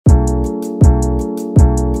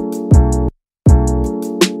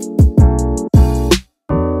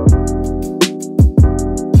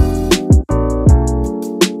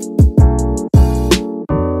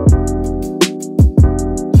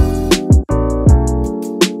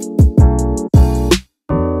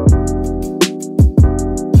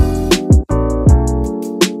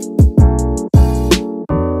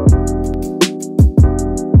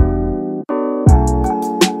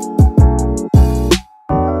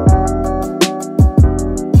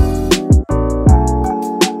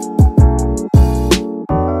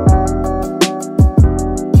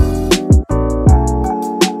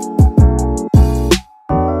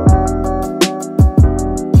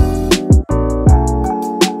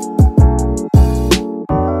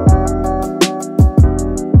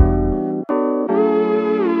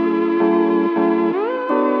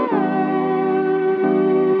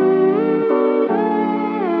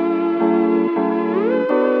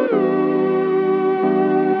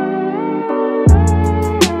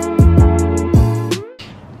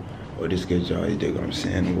What is good, y'all? You dig what I'm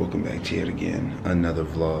saying? And welcome back to yet again another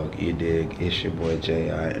vlog. You dig? It's your boy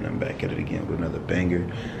J.I. and I'm back at it again with another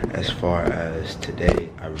banger. As far as today,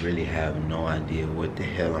 I really have no idea what the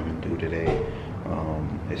hell I'm gonna do today.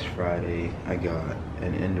 It's Friday. I got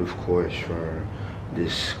an end of course for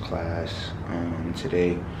this class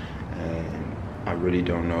today, and I really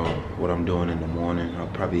don't know what I'm doing in the morning. I'll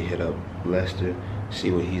probably hit up Lester,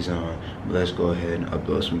 see what he's on. But let's go ahead and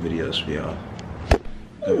upload some videos for y'all.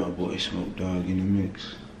 Got my boy Smoke Dog in the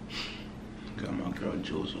mix. Got my girl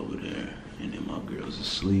Jules over there, and then my girl's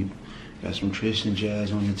asleep. Got some Tristan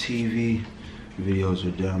Jazz on the TV. Videos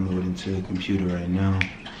are downloading to the computer right now.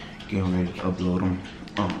 Getting ready to upload them.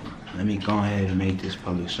 Let me go ahead and make this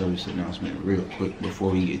public service announcement real quick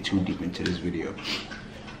before we get too deep into this video.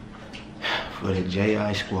 For the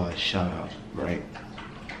JI Squad shout out, right?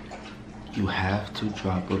 You have to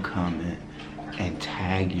drop a comment and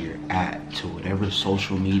tag your @ to whatever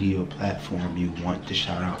social media platform you want the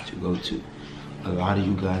shout out to go to. A lot of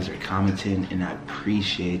you guys are commenting and I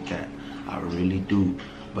appreciate that. I really do.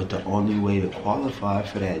 But the only way to qualify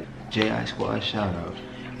for that JI Squad shout out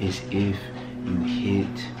is if you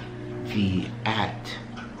hit the @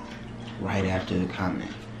 right after the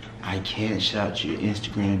comment. I can't shout your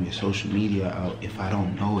Instagram, your social media out if I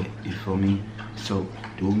don't know it, you feel me? So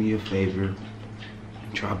do me a favor,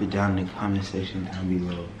 drop it down in the comment section down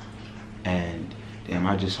below. And damn,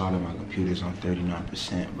 I just saw that my computer's on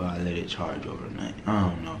 39%, but I let it charge overnight. I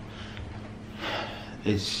don't know.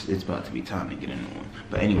 It's about to be time to get a new one.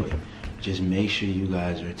 But anyway, just make sure you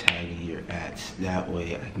guys are tagging your @. That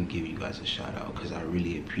way I can give you guys a shout out, because I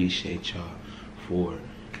really appreciate y'all for,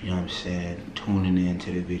 you know what I'm saying, tuning in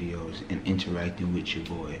to the videos and interacting with your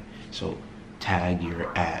boy. So tag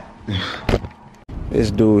your @.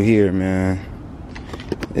 This dude here, man.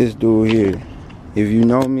 This dude here. If you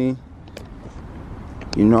know me,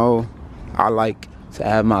 you know I like to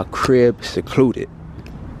have my crib secluded.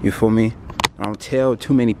 You feel me? I don't tell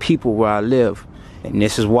too many people where I live. And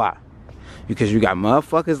this is why. Because you got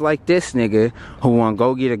motherfuckers like this nigga who wanna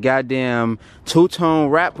go get a goddamn two-tone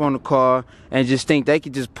wrap on the car and just think they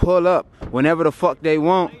could just pull up whenever the fuck they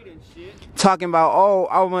want. Talking about, oh,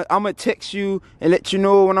 I'm gonna text you and let you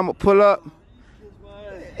know when I'm gonna pull up.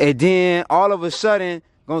 And then all of a sudden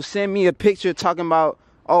gonna send me a picture talking about,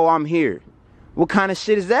 oh, I'm here. What kind of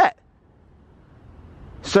shit is that,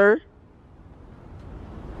 sir?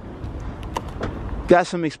 Got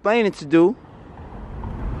some explaining to do,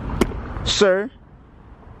 sir.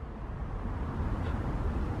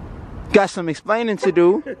 Got some explaining to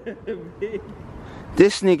do.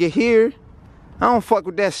 This nigga here, I don't fuck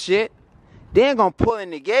with that shit. They ain't gonna pull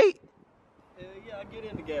in the gate. Yeah, I get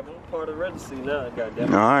in the gate. I'm part of the registry now,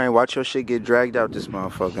 goddamn. Alright, watch your shit get dragged out this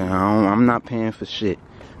motherfucker. I'm not paying for shit.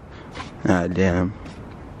 Goddamn.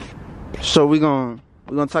 So we gonna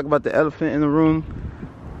talk about the elephant in the room?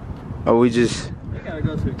 Or we just... You gotta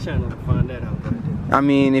go to the channel to find that out. I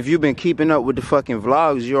mean, if you've been keeping up with the fucking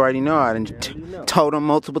vlogs, you already know. I done told them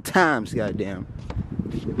multiple times, goddamn.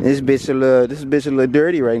 This bitch a little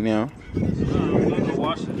dirty right now.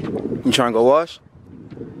 You trying to go wash?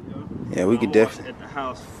 Yeah, we could definitely. At the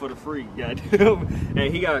house for the free, goddamn.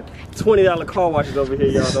 And he got $20 car washes over here,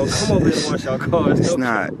 y'all. Don't come over here and wash our cars. It's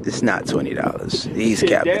not $20. He's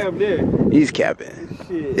capping. Damn near. He's capping.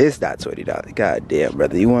 Shit. It's not $20. Goddamn,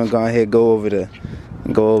 brother. You wanna go ahead go over the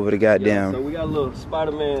goddamn. Yeah, so we got a little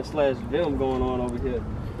Spider-Man / Venom going on over here.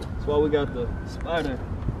 That's why we got the spider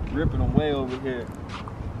ripping away over here,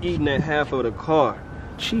 eating that half of the car.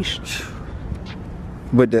 Sheesh.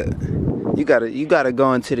 But you gotta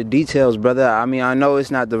go into the details, brother. I mean, I know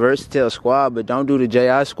it's not the Versatile Squad, but don't do the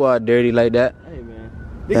JI Squad dirty like that. Hey man,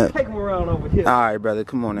 they can take them around over here. All right, brother,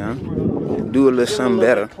 come on now. Do a little something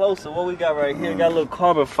better. Closer, what we got right here? Got a little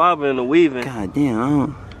carbon fiber in the weaving. God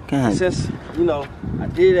damn, God. Since you know I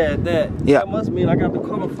did add that, yeah, that must mean I got the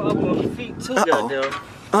carbon fiber on the feet too. Goddamn.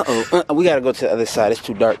 We gotta go to the other side. It's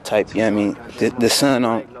too dark type. You know what I mean? The sun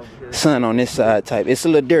on this side type. It's a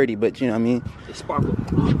little dirty, but you know what I mean? It sparkle.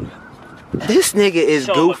 This nigga is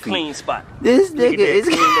show goofy. Him a clean spot. This nigga is.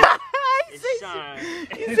 He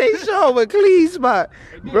say show him a clean spot,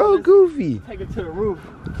 bro. Goofy. Take it to the roof.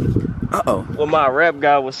 Well, my rap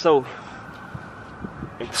guy was so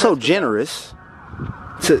generous.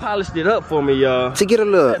 He polished it up for me, y'all. To get a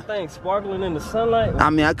little. That thing sparkling in the sunlight. I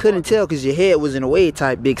mean, I couldn't tell because your head was in a way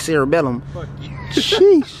type big cerebellum.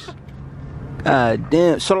 Sheesh.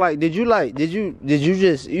 Damn. So like, did you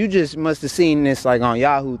just must have seen this like on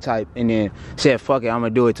Yahoo type and then said fuck it, I'm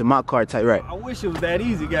gonna do it to my car type, right? I wish it was that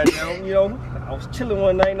easy, goddamn. You know, I was chilling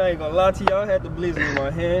one night, and I ain't gonna lie to y'all. I had the blizzard in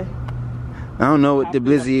my hand. I don't know what the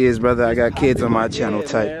blizzy is, brother. I got kids on my channel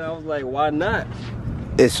type. Man, was like, why not?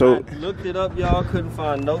 It's so. I looked it up, y'all. Couldn't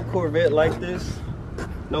find no Corvette like this,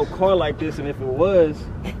 no car like this, and if it was,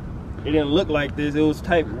 it didn't look like this. It was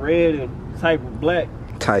type red and type black.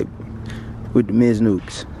 Type with the Ms.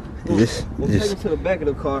 Nukes. Is Let's take it to the back of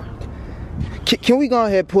the car. Can we go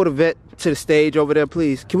ahead and pull the Vette to the stage over there,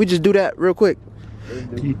 please? Can we just do that real quick?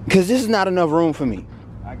 Because this is not enough room for me.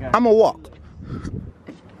 I'm going to walk.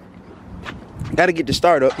 Got to get the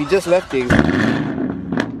start up. He just left it.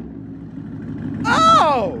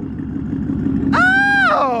 Oh!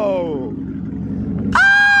 Oh!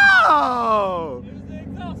 Oh!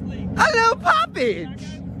 A little poppin'.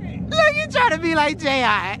 Look, you trying to be like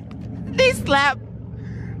J.I. They slap.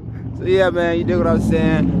 So yeah, man, you dig what I'm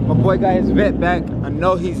saying? My boy got his Vette back. I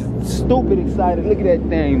know he's stupid excited. Look at that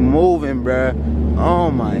thing moving, bruh. Oh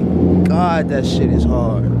my God, that shit is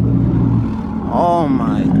hard. Oh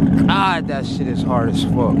my God, that shit is hard as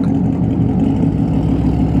fuck.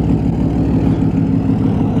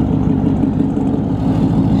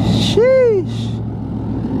 Sheesh.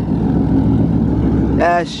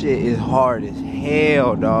 That shit is hard as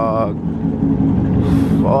hell, dog.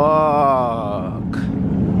 Fuck.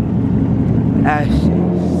 That shit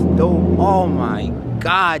is stupid. Oh my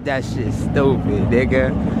God, that shit's stupid,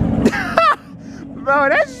 nigga. Bro,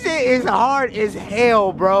 that shit is hard as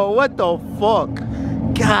hell, bro. What the fuck?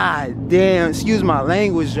 God damn. Excuse my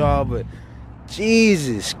language, y'all, but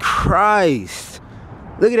Jesus Christ.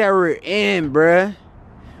 Look at that rear end, bruh.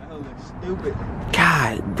 That looks stupid.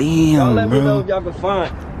 God damn, y'all let bro. me know if y'all can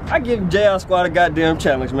find. I give JR Squad a goddamn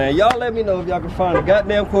challenge, man. Y'all let me know if y'all can find a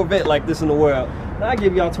goddamn Corvette like this in the world. And I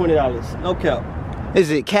give y'all $20. No cap.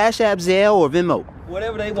 Is it Cash App, Zelle, or Venmo?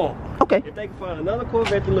 Whatever they want. Okay. If they can find another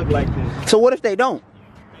Corvette to look like this. So what if they don't?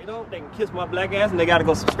 They don't, they can kiss my black ass and they gotta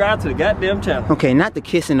go subscribe to the goddamn channel. Okay, not the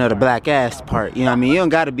kissing of the black ass part. You know what I mean? You don't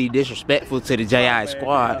gotta be disrespectful to the JI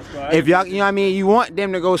Squad. If y'all, you know what I mean? You want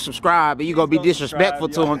them to go subscribe, but you gonna be disrespectful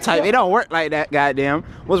to them type. It don't work like that, goddamn.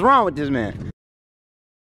 What's wrong with this man?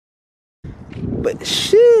 But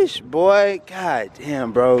sheesh, boy. God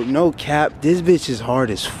damn, bro. No cap. This bitch is hard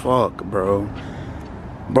as fuck, bro.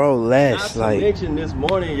 Bro, less like. I mentioned this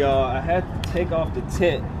morning, y'all. I had to take off the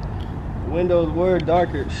tent. Windows were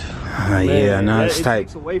darker. Yeah, no, it's type.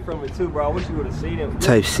 Takes away from it too, bro. I wish you would have seen it.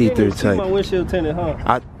 Type see-through type. My windshield tinted,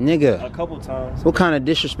 huh? Nigga. A couple times. What kind of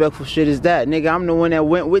disrespectful shit is that, nigga? I'm the one that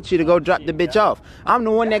went with you to go drop the bitch off. I'm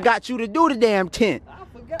the one that got you to do the damn tent. I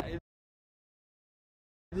forgot.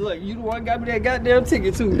 Look, you the one got me that goddamn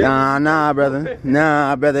ticket too. Nah, brother.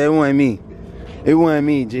 Nah, brother. It wasn't me. It wasn't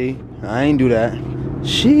me, G. I ain't do that.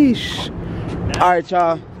 Sheesh. All right,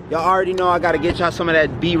 y'all. Y'all already know I gotta get y'all some of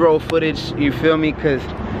that B-roll footage, you feel me? Cause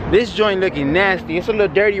this joint looking nasty. It's a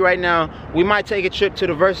little dirty right now. We might take a trip to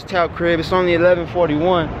the Versatile crib. It's only 11:41. You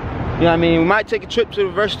know what I mean? We might take a trip to the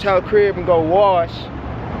Versatile crib and go wash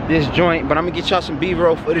this joint. But I'm gonna get y'all some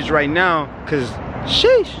B-roll footage right now, cause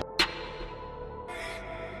sheesh.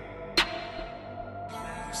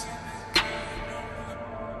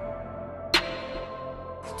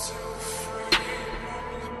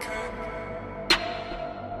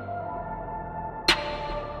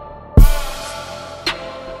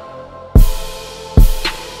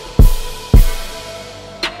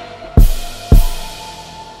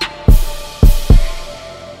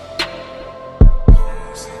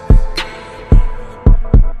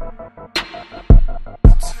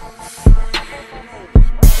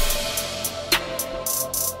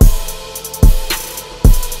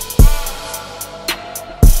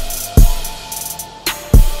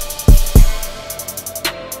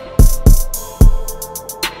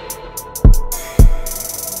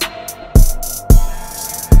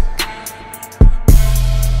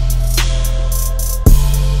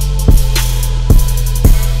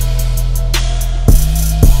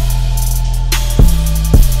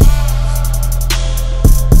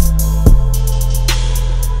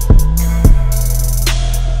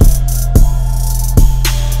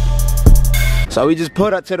 So we just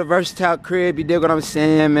put up to the Versatile crib, you dig what I'm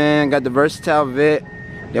saying, man? Got the Versatile Vette,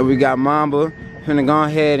 then we got Mamba. Finna go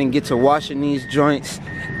ahead and get to washing these joints.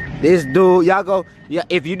 This dude, y'all go, yeah,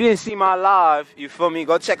 if you didn't see my live, you feel me?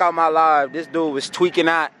 Go check out my live. This dude was tweaking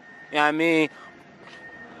out, you know what I mean?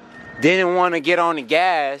 Didn't want to get on the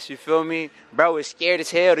gas, you feel me? Bro was scared as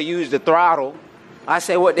hell to use the throttle. I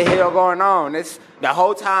say, what the hell going on? This, the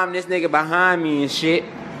whole time this nigga behind me and shit,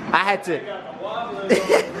 I had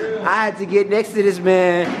to get next to this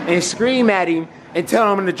man and scream at him and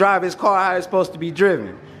tell him to drive his car how it's supposed to be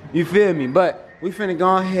driven. You feel me? But we finna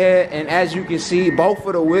go ahead, and as you can see, both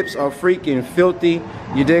of the whips are freaking filthy.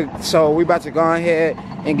 You dig? So we about to go ahead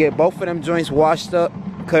and get both of them joints washed up.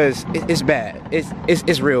 cause it's bad.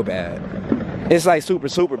 It's real bad. It's like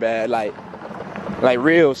super bad, like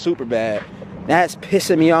real super bad. That's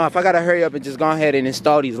pissing me off. I gotta hurry up and just go ahead and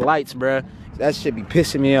install these lights, bruh. That shit be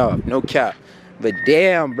pissing me off, no cap. But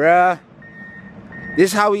damn, bruh.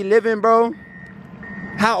 This how we living, bro?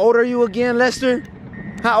 How old are you again, Lester?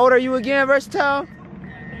 How old are you again, Versatile?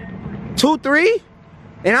 23?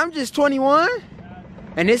 And I'm just 21?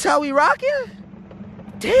 And this how we rocking?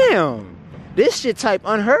 Damn. This shit type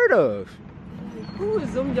unheard of. Who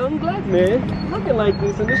is some young black man looking like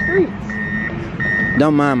this in the streets?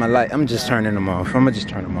 Don't mind my light. I'm just turning them off. I'ma just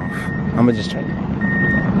turn them off. I'ma just turn them off.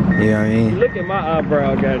 You know what I mean? Look at my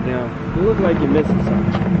eyebrow, goddamn. You look like you're missing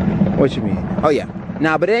something. What you mean? Oh yeah.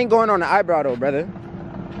 Nah, but it ain't going on the eyebrow though, brother.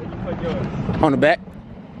 Where'd you put yours? On the back.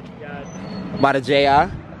 Got it. By the JI.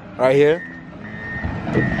 Right here.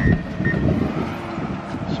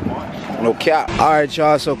 No cap. Alright,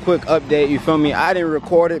 y'all, so quick update, you feel me? I didn't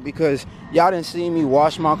record it because y'all didn't see me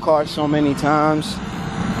wash my car so many times.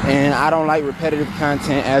 And I don't like repetitive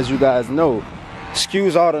content, as you guys know.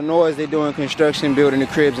 Excuse all the noise they do in construction, building the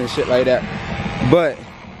cribs and shit like that. But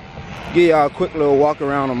give y'all a quick little walk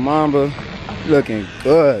around the Mamba. Looking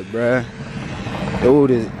good, bruh.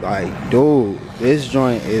 Dude is like, dude, this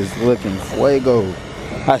joint is looking fuego.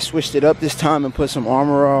 I switched it up this time and put some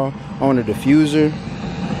Armor All on the diffuser.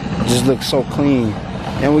 It just looks so clean.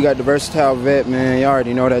 And we got the Versatile Vette, man. You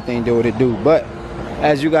already know that thing do what it do. But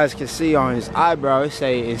as you guys can see on his eyebrow, it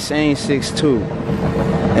say Insane 6'2".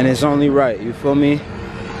 And it's only right, you feel me?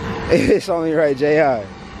 It's only right, J.I. You know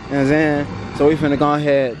what I'm saying? So we finna go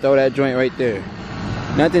ahead, throw that joint right there.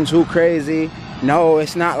 Nothing too crazy. No,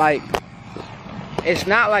 it's not like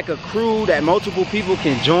a crew that multiple people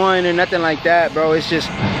can join or nothing like that, bro. It's just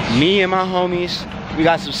me and my homies. We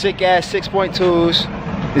got some sick ass 6.2s.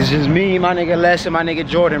 It's just me, my nigga Les, and my nigga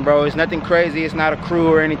Jordan, bro. It's nothing crazy. It's not a crew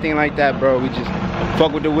or anything like that, bro. We just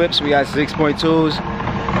fuck with the whips. We got 6.2s.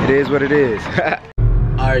 It is what it is.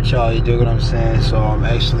 Alright, y'all, you dig what I'm saying? So I'm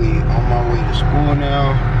actually on my way to school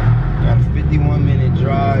now. Got a 51-minute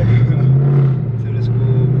drive to the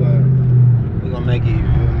school, but we're gonna make it, you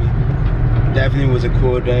feel me? Definitely was a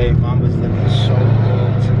cool day. Mama's looking so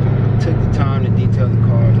good. Took the time to detail the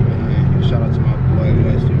cars, man. Shout out to my boy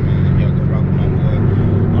Lester, man. Y'all go rock with my boy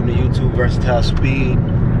on the YouTube Versatile Speed.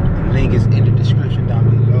 The link is in the description down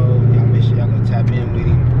below. Y'all make sure y'all go tap in with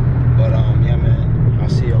him. But yeah, man. I'll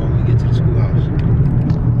see y'all when we get to the schoolhouse.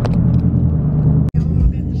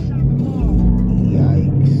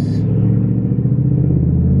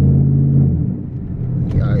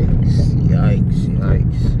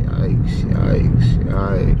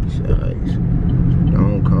 Yikes.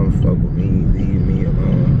 Don't come fuck with me, leave me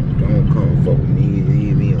alone. Don't come fuck with me,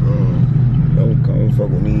 leave me alone. Don't come fuck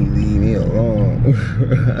with me, leave me alone.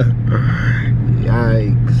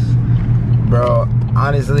 Yikes. Bro,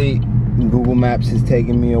 honestly, Google Maps is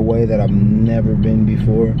taking me away that I've never been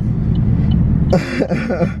before.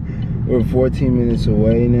 We're 14 minutes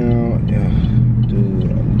away now.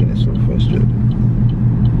 Dude, I'm getting so frustrated.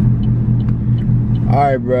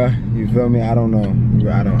 Alright, bro, you feel me? I don't know.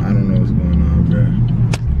 I don't know what's going on, bro.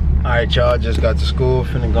 Alright, y'all, just got to school.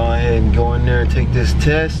 Finna go ahead and go in there and take this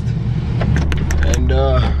test. And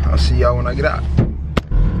I'll see y'all when I get out.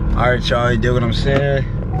 Alright, y'all, you dig what I'm saying?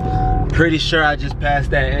 Pretty sure I just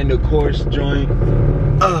passed that end of course joint.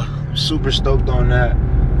 I'm super stoked on that.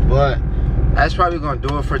 But that's probably gonna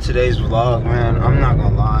do it for today's vlog, man. I'm not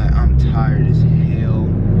gonna lie, I'm tired as hell.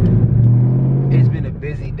 It's been a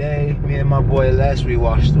busy day. Me and my boy Les, we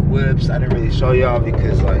washed the whips. I didn't really show y'all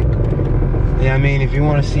because, like, yeah, I mean, if you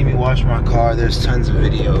want to see me wash my car, there's tons of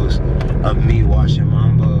videos of me washing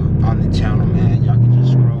Mamba on the channel, man. Y'all can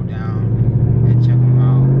just scroll down and check them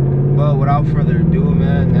out. But without further ado,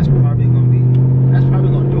 man, that's probably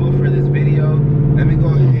gonna do it for this video. Let me go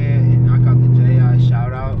ahead and knock out the JI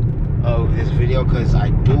shout out of this video, because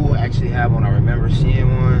I do actually have one. I remember seeing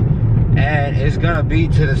one. And it's gonna be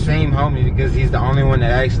to the same homie because he's the only one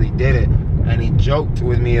that actually did it. And he joked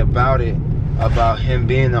with me about it, about him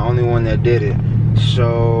being the only one that did it.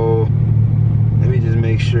 So let me just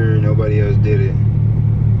make sure nobody else did it.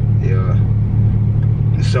 Yeah.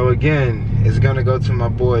 So again, it's gonna go to my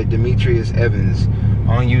boy Demetrius Evans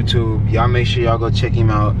on YouTube. Y'all make sure y'all go check him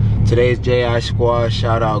out. Today's JI Squad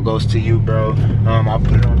shout out goes to you, bro. I'll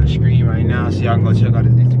put it on the screen right now so y'all can go check out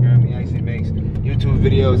his Instagram. He actually makes YouTube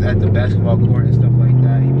videos at the basketball court and stuff like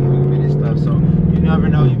that. He be hooping and stuff, so you never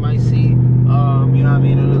know, you might see you know what I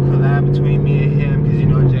mean, a little collab between me and him, because you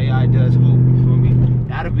know J.I. does hoop, you feel me?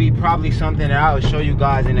 That'll be probably something that I will show you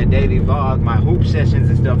guys in a daily vlog, my hoop sessions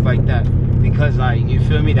and stuff like that, because, like, you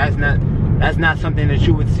feel me, that's not something that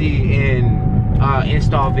you would see in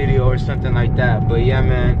install video or something like that. But yeah,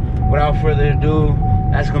 man, without further ado,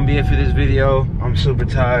 that's gonna be it for this video. I'm super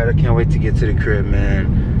tired. I can't wait to get to the crib,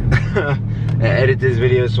 man. And edit this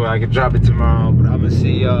video so I can drop it tomorrow. But I'm gonna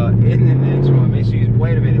see y'all in the next one. Make sure you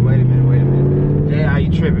wait a minute. Jay, how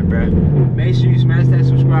you tripping, bro? Make sure you smash that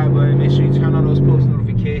subscribe button. Make sure you turn on those post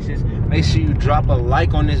notifications. Make sure you drop a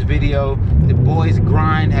like on this video. The boys'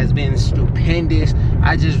 grind has been stupendous.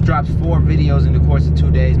 I just dropped 4 videos in the course of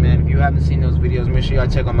 2 days, man. If you haven't seen those videos, make sure y'all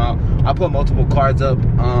check them out. I'll put multiple cards up.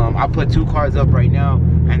 I'll put 2 cards up right now,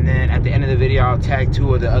 and then at the end of the video, I'll tag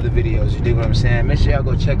 2 of the other videos. You dig what I'm saying? Make sure y'all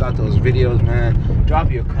go check out those videos, man.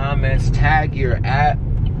 Drop your comments, tag your at,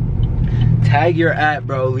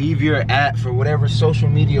 bro. Leave your at for whatever social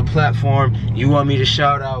media platform you want me to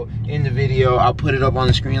shout out in the video. I'll put it up on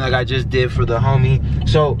the screen like I just did for the homie.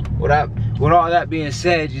 So with all that being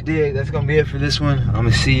said, you dig, that's gonna be it for this one. I'm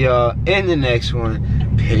gonna see y'all in the next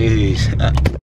one. Peace.